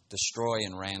destroy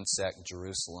and ransack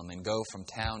Jerusalem and go from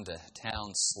town to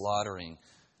town slaughtering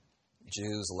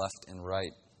Jews left and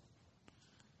right.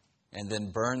 And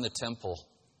then burn the temple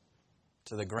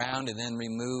to the ground and then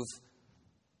remove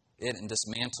it and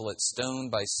dismantle it stone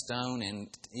by stone. And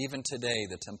even today,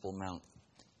 the Temple Mount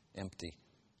empty.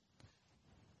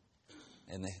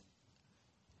 And the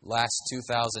last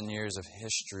 2,000 years of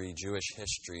history, Jewish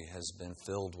history, has been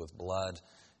filled with blood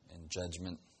and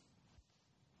judgment.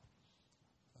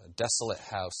 A desolate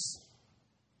house.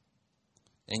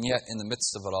 And yet, in the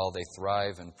midst of it all, they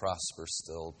thrive and prosper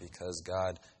still because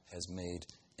God has made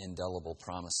indelible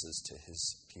promises to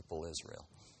his people Israel.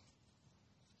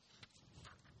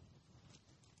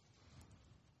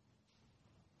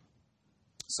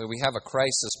 So we have a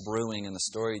crisis brewing in the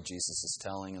story Jesus is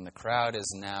telling, and the crowd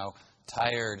is now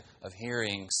tired of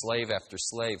hearing slave after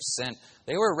slave sent.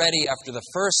 They were ready after the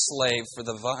first slave for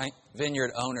the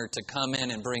vineyard owner to come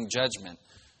in and bring judgment.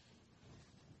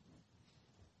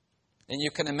 And you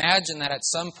can imagine that at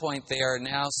some point they are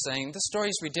now saying, this story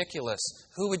is ridiculous.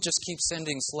 Who would just keep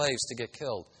sending slaves to get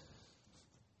killed?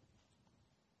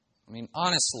 I mean,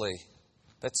 honestly,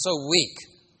 that's so weak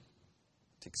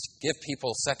to give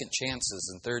people second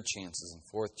chances and third chances and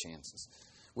fourth chances.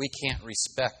 We can't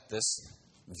respect this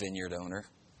vineyard owner.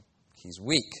 He's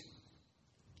weak.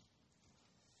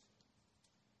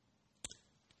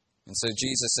 And so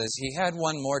Jesus says he had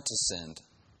one more to send,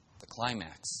 the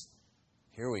climax.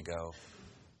 Here we go.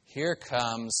 Here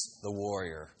comes the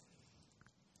warrior.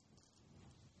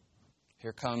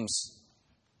 Here comes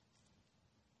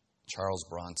Charles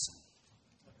Bronson.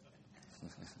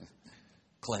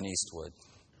 Clint Eastwood.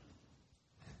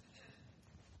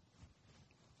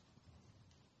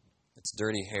 It's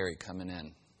Dirty Harry coming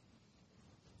in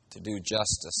to do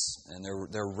justice. And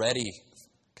they're ready,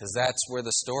 because that's where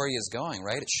the story is going,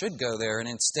 right? It should go there. And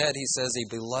instead, he says, a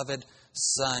beloved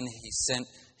son, he sent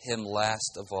him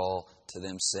last of all to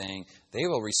them, saying, they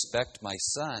will respect my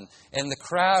son. And the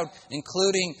crowd,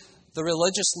 including the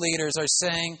religious leaders, are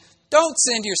saying, don't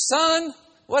send your son.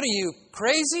 What are you,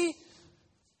 crazy?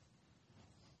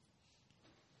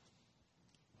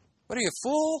 What are you, a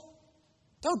fool?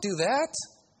 Don't do that.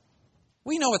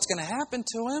 We know what's going to happen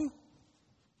to him.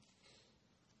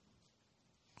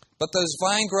 But those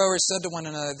vine growers said to one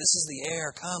another, this is the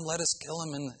heir. Come, let us kill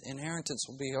him, and the inheritance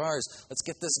will be ours. Let's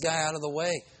get this guy out of the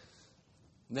way.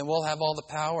 Then we'll have all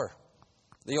the power.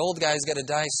 The old guy's got to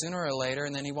die sooner or later,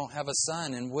 and then he won't have a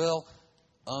son, and we'll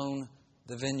own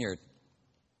the vineyard.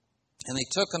 And they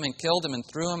took him and killed him and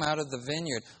threw him out of the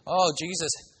vineyard. Oh, Jesus,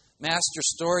 master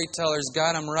storytellers,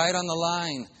 got him right on the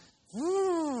line.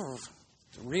 Woo!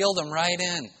 Reeled him right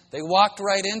in. They walked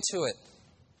right into it.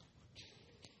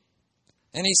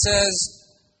 And he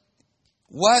says,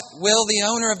 what will the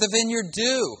owner of the vineyard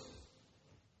do?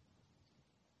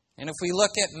 And if we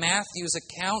look at Matthew's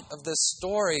account of this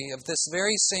story, of this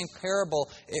very same parable,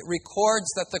 it records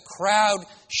that the crowd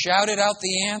shouted out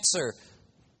the answer.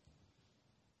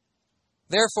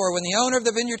 Therefore, when the owner of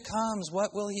the vineyard comes,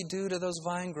 what will he do to those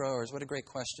vine growers? What a great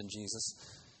question, Jesus.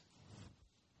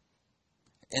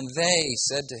 And they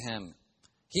said to him,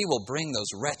 he will bring those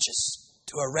wretches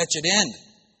to a wretched end,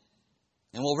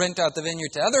 and will rent out the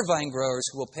vineyard to other vine growers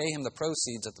who will pay him the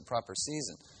proceeds at the proper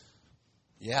season.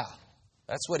 Yeah,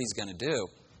 that's what he's going to do.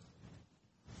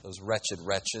 Those wretched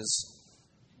wretches.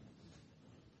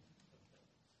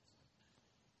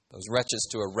 Those wretches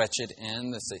to a wretched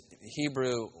end. The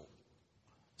Hebrew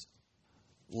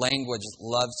language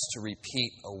loves to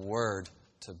repeat a word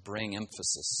to bring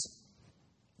emphasis.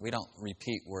 We don't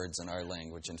repeat words in our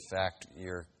language. In fact,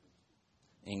 your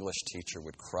English teacher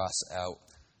would cross out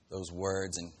those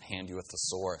words and hand you a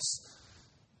thesaurus.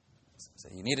 So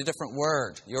you need a different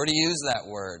word. You already used that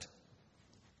word.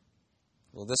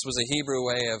 Well, this was a Hebrew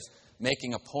way of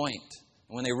making a point.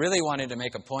 When they really wanted to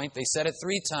make a point, they said it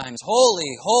 3 times. Holy,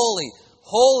 holy,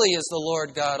 holy is the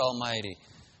Lord God Almighty.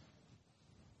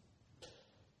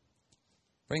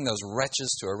 Bring those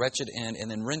wretches to a wretched end, and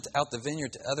then rent out the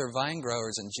vineyard to other vine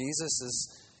growers. And Jesus has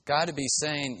got to be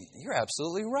saying, you're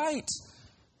absolutely right.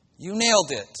 You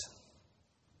nailed it.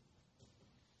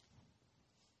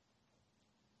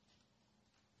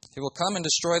 He will come and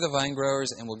destroy the vine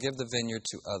growers and will give the vineyard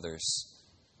to others.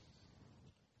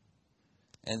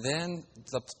 And then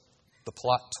the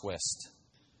plot twist.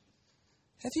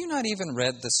 Have you not even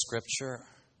read the scripture?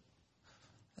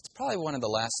 That's probably one of the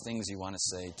last things you want to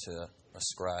say to a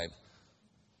scribe,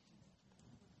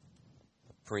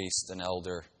 a priest, an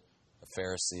elder, a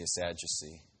Pharisee, a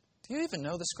Sadducee. Do you even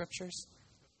know the scriptures?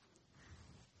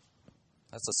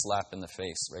 That's a slap in the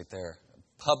face right there.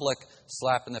 Public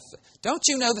slap in the face. Don't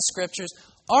you know the scriptures?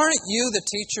 Aren't you the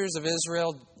teachers of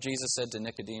Israel? Jesus said to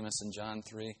Nicodemus in John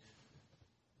 3.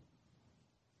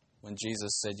 When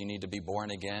Jesus said you need to be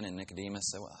born again, and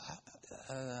Nicodemus said,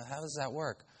 well, how does that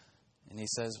work? And he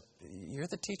says, you're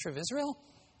the teacher of Israel?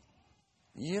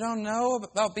 You don't know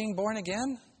about being born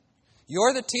again?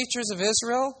 You're the teachers of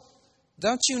Israel?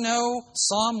 Don't you know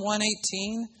Psalm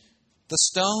 118? The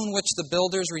stone which the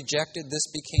builders rejected, this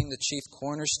became the chief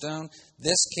cornerstone.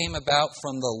 This came about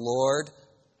from the Lord,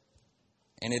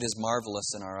 and it is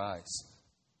marvelous in our eyes.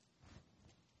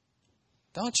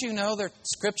 Don't you know the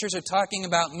scriptures are talking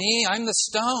about me? I'm the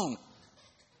stone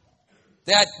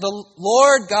that the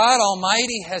Lord God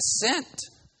Almighty has sent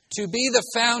to be the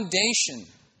foundation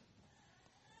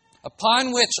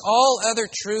upon which all other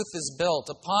truth is built,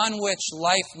 upon which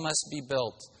life must be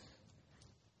built.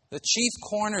 The chief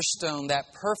cornerstone, that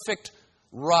perfect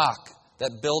rock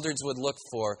that builders would look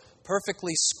for,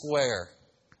 perfectly square,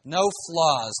 no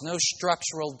flaws, no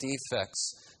structural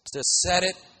defects, to set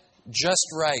it just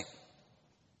right,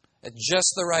 at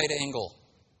just the right angle.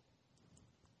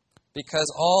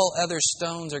 Because all other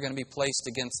stones are going to be placed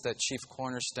against that chief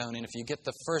cornerstone, and if you get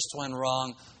the first one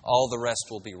wrong, all the rest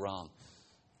will be wrong.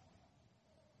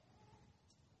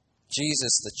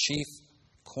 Jesus, the chief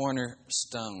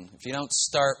cornerstone. If you don't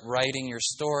start writing your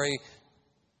story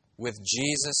with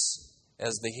Jesus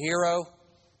as the hero,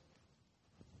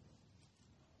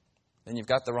 then you've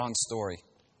got the wrong story.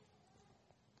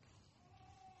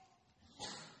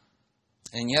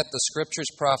 And yet the Scriptures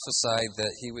prophesied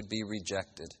that he would be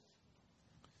rejected.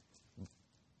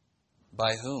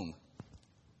 By whom?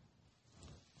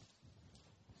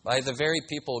 By the very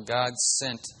people God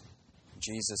sent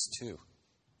Jesus to.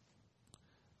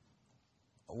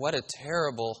 What a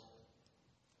terrible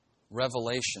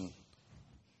revelation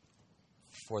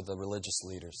for the religious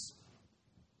leaders.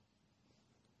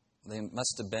 They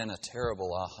must have been a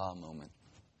terrible aha moment.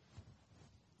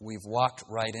 We've walked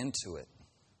right into it.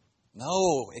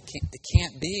 No, it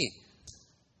can't be.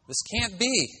 This can't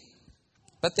be.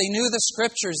 But they knew the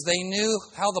Scriptures. They knew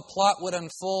how the plot would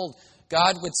unfold.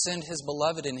 God would send His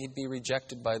beloved and He'd be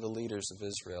rejected by the leaders of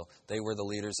Israel. They were the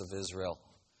leaders of Israel.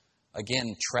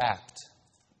 Again, trapped.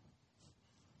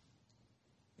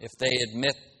 If they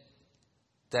admit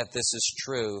that this is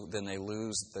true, then they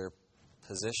lose their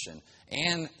position.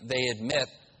 And they admit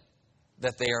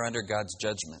that they are under God's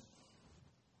judgment.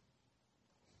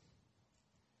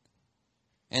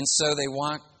 And so they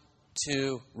want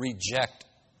to reject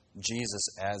Jesus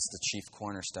as the chief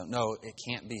cornerstone. No, it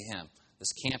can't be Him.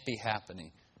 This can't be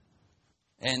happening.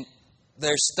 And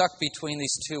they're stuck between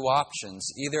these two options.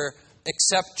 Either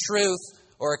accept truth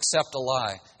or accept a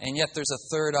lie. And yet there's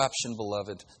a third option,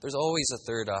 beloved. There's always a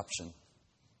third option.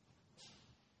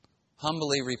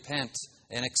 Humbly repent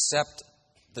and accept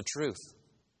the truth.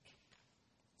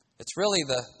 It's really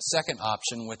the second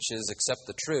option, which is accept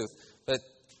the truth. But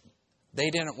they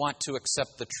didn't want to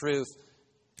accept the truth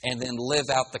and then live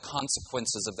out the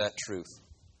consequences of that truth.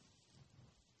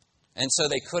 And so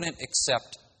they couldn't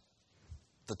accept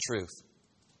the truth.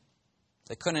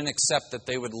 They couldn't accept that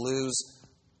they would lose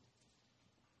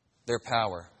their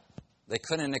power. They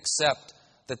couldn't accept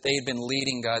that they had been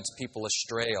leading God's people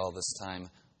astray all this time.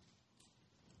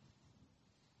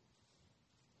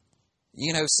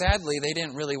 You know, sadly, they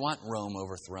didn't really want Rome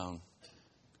overthrown.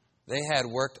 They had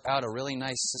worked out a really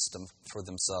nice system for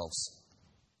themselves.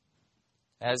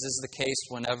 As is the case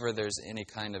whenever there's any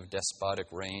kind of despotic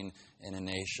reign in a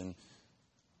nation,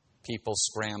 people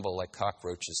scramble like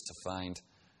cockroaches to find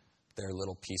their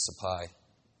little piece of pie.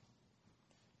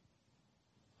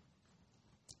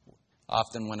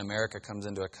 Often when America comes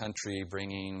into a country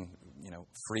bringing,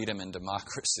 freedom and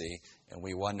democracy, and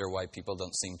we wonder why people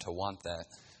don't seem to want that.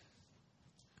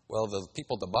 Well, the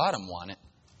people at the bottom want it.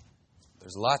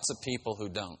 There's lots of people who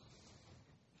don't,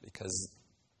 because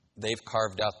they've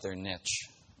carved out their niche,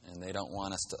 and they don't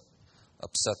want us to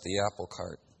upset the apple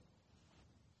cart.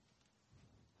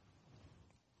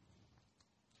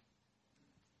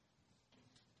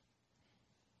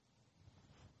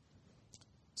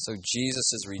 So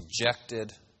Jesus has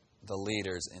rejected the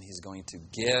leaders, and He's going to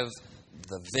give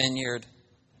the vineyard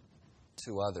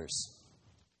to others,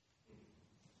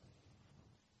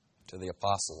 to the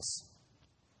apostles.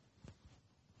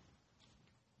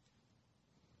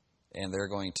 And they're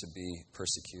going to be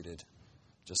persecuted,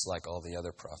 just like all the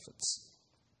other prophets.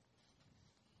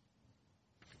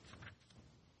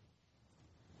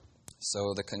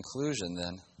 So the conclusion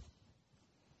then,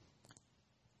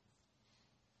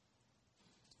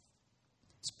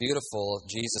 it's beautiful.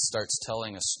 Jesus starts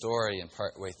telling a story, and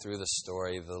partway through the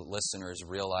story, the listeners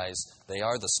realize they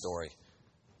are the story.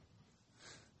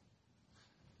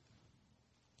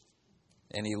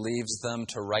 And He leaves them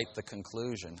to write the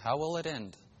conclusion. How will it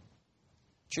end?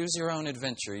 Choose your own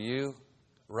adventure. You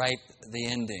write the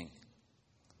ending.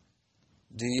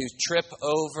 Do you trip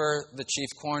over the chief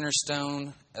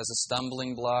cornerstone as a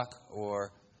stumbling block,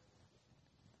 or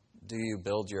do you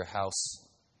build your house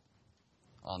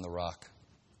on the rock?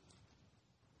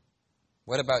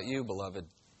 What about you, beloved?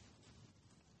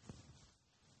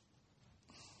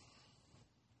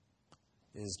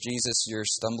 Is Jesus your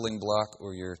stumbling block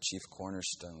or your chief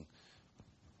cornerstone?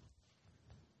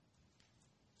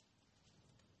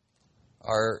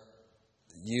 Are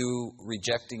you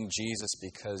rejecting Jesus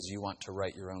because you want to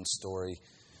write your own story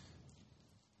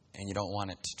and you don't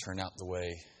want it to turn out the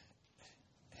way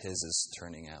His is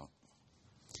turning out?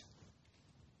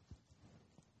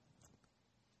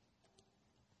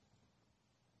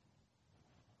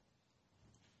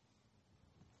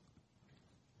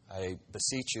 I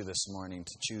beseech you this morning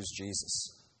to choose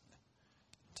Jesus,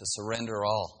 to surrender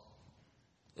all.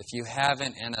 If you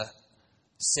haven't in a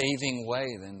saving way,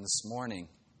 then this morning,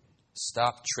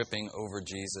 stop tripping over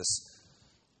Jesus.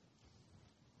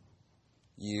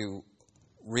 You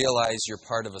realize you're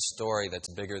part of a story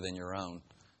that's bigger than your own.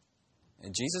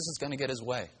 And Jesus is going to get His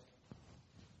way.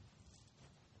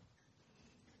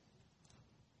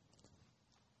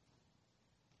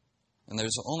 And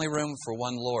there's only room for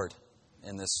one Lord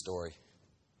in this story,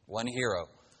 one hero,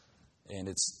 and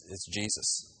it's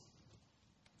Jesus.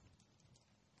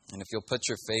 And if you'll put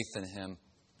your faith in Him,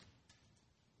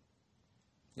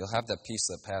 you'll have that peace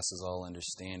that passes all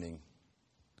understanding.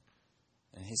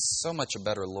 And He's so much a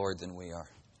better Lord than we are.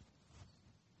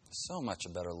 So much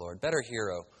a better Lord, better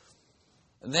hero.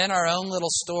 And then our own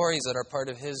little stories that are part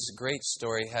of His great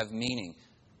story have meaning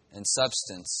and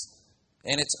substance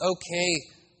And it's okay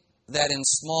that in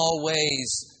small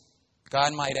ways,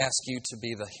 God might ask you to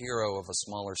be the hero of a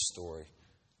smaller story,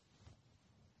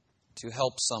 to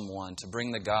help someone, to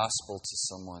bring the gospel to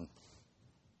someone,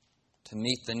 to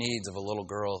meet the needs of a little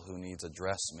girl who needs a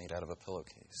dress made out of a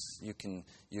pillowcase. You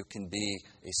can be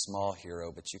a small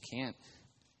hero, but you can't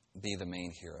be the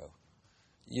main hero.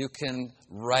 You can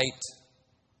write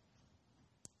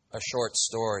a short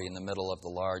story in the middle of the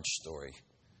large story,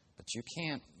 but you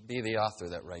can't be the author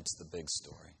that writes the big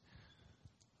story.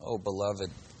 Oh, beloved,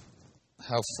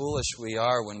 how foolish we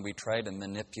are when we try to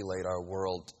manipulate our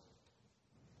world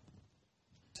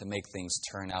to make things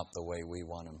turn out the way we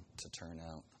want them to turn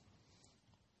out.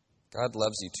 God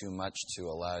loves you too much to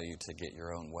allow you to get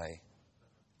your own way.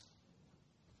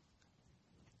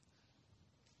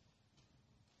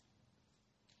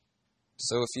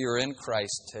 So if you're in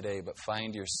Christ today but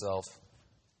find yourself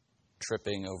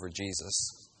tripping over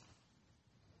Jesus,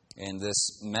 and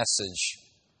this message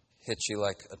hits you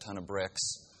like a ton of bricks,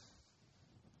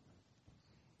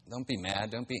 don't be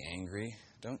mad, don't be angry,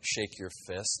 don't shake your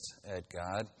fist at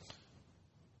God.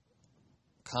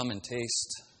 Come and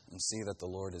taste and see that the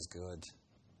Lord is good,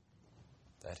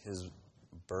 that His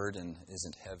burden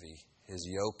isn't heavy, His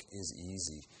yoke is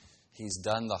easy. He's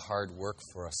done the hard work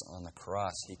for us on the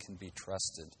cross. He can be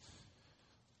trusted.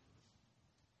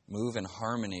 Move in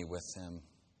harmony with Him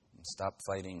and stop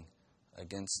fighting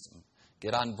against Him.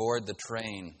 Get on board the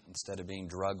train instead of being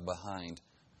drugged behind.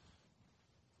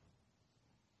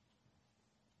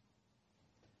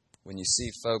 When you see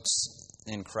folks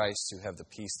in Christ who have the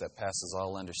peace that passes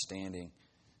all understanding,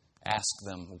 ask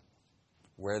them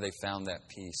where they found that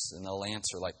peace, and they'll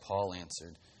answer like Paul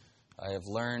answered. I have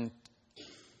learned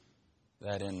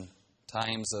that in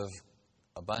times of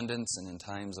abundance and in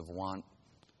times of want,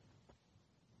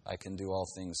 I can do all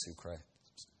things through Christ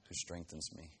who strengthens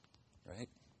me. Right?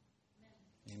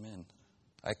 Amen.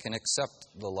 I can accept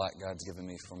the lot God's given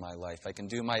me for my life. I can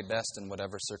do my best in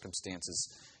whatever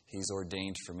circumstances He's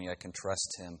ordained for me. I can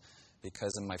trust Him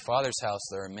because in my Father's house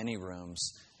there are many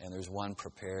rooms and there's one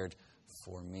prepared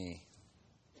for me.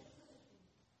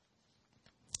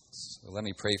 So let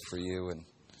me pray for you, and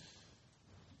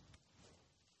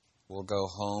we'll go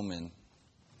home and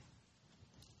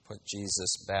put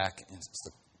Jesus back as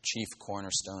the chief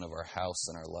cornerstone of our house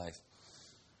and our life.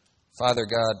 Father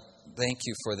God, thank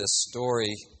you for this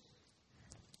story,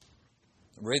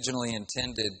 originally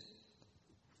intended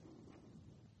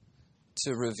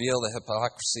to reveal the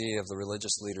hypocrisy of the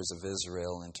religious leaders of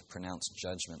Israel and to pronounce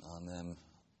judgment on them.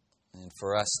 And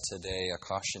for us today, a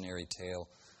cautionary tale,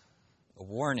 a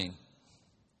warning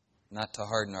not to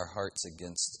harden our hearts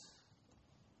against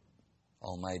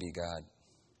Almighty God.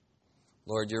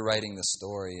 Lord, you're writing the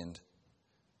story and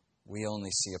we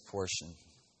only see a portion.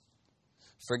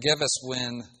 Forgive us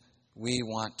when we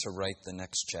want to write the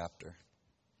next chapter.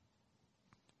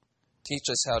 Teach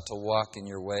us how to walk in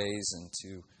your ways and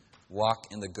to walk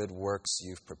in the good works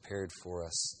you've prepared for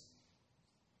us.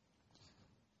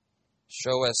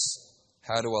 Show us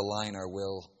how to align our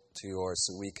will to yours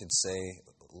so we could say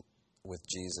with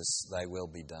Jesus, thy will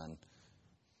be done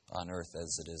on earth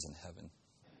as it is in heaven.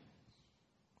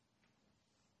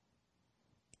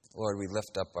 Lord, we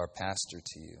lift up our pastor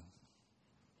to you,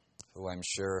 who I'm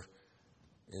sure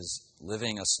is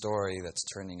living a story that's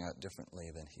turning out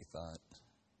differently than he thought,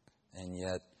 and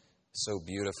yet so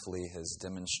beautifully has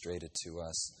demonstrated to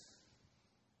us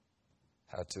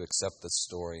how to accept the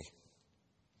story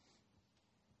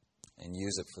and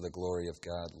use it for the glory of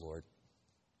God, Lord.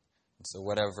 And so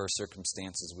whatever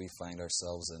circumstances we find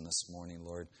ourselves in this morning,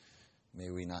 Lord, may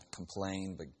we not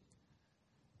complain, but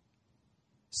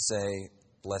say,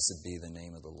 blessed be the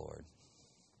name of the Lord.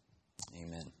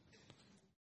 Amen.